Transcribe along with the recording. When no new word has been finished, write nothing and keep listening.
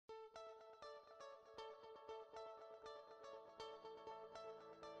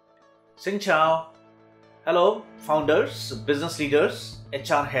Xin chào. Hello, founders, business leaders,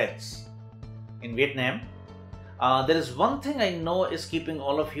 HR heads in Vietnam. There is one thing I know is keeping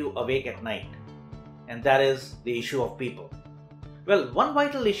all of you awake at night, and that is the issue of people. Well, one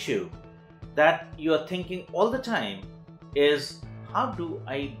vital issue that you are thinking all the time is, how do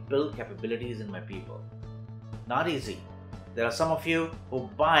I build capabilities in my people? Not easy. There are some of you who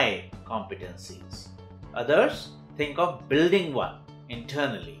buy competencies. Others think of building one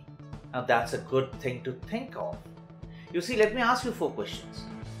internally. Now that's a good thing to think of. You see, let me ask you 4 questions.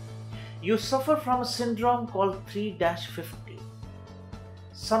 You suffer from a syndrome called 3-50.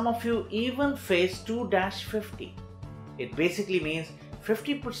 Some of you even face 2-50. It basically means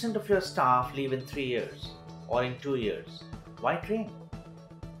 50% of your staff leave in 3 years or in 2 years. Why train?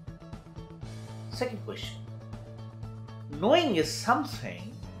 Second question. Knowing is something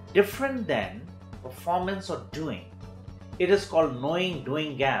different than performance or doing. It is called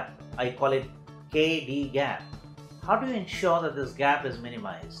knowing-doing gap. I call it KD gap. How do you ensure that this gap is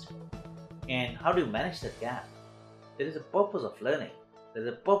minimized? And how do you manage that gap? There is a purpose of learning. There is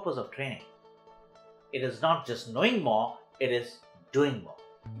a purpose of training. It is not just knowing more, it is doing more.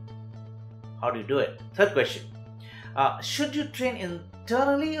 How do you do it? Third question. Should you train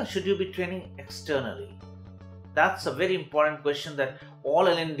internally or should you be training externally? That's a very important question that all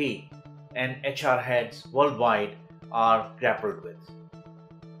L&D and HR heads worldwide are grappled with.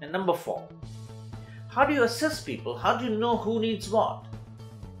 And number 4, how do you assess people? How do you know who needs what?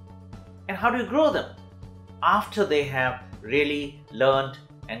 And how do you grow them after they have really learned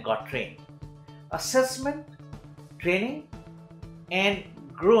and got trained? Assessment, training, and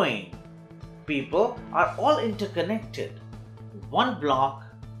growing people are all interconnected. One block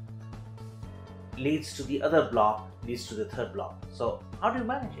leads to the other block, leads to the third block. So how do you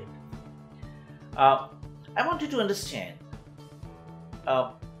manage it? I want you to understand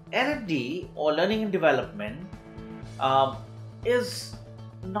L&D or learning and development is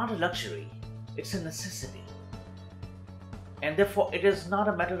not a luxury, it's a necessity. And therefore it is not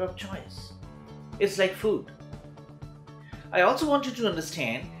a matter of choice. It's like food. I also want you to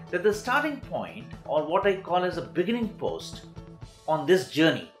understand that the starting point, or what I call as a beginning post on this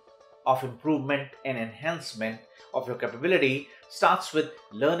journey of improvement and enhancement of your capability, starts with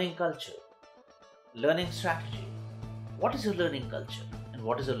learning culture, learning strategy. What is your learning culture and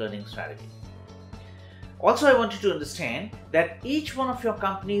what is your learning strategy? Also, I want you to understand that each one of your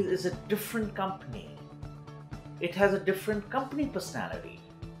companies is a different company. It has a different company personality,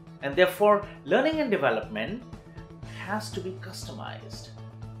 and therefore learning and development has to be customized.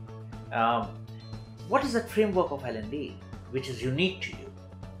 What is the framework of L&D which is unique to you?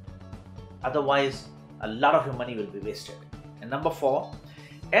 Otherwise, a lot of your money will be wasted. And number 4,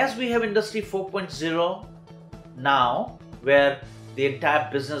 as we have Industry 4.0 now, where the entire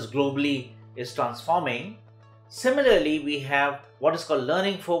business globally is transforming, similarly we have what is called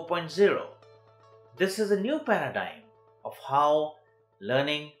Learning 4.0. This is a new paradigm of how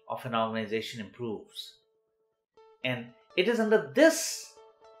learning of an organization improves. And it is under this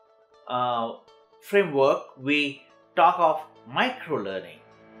framework we talk of micro-learning.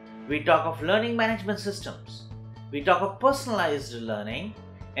 We talk of learning management systems. We talk of personalized learning,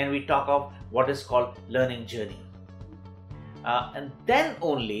 and we talk of what is called learning journey. And then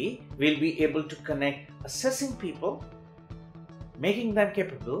only we'll be able to connect assessing people, making them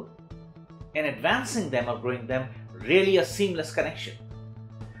capable, and advancing them or growing them, really a seamless connection.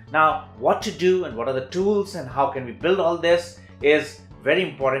 Now, what to do and what are the tools and how can we build all this is very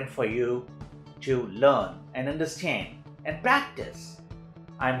important for you to learn and understand and practice.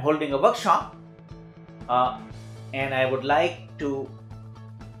 I'm holding a workshop and I would like to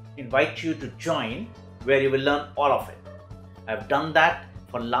invite you to join, where you will learn all of it. I've done that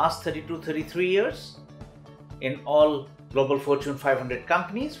for the last 33 years in all Global Fortune 500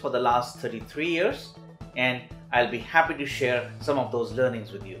 companies for the last 33 years, and I'll be happy to share some of those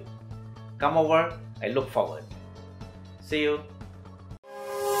learnings with you. Come over, I look forward. See you.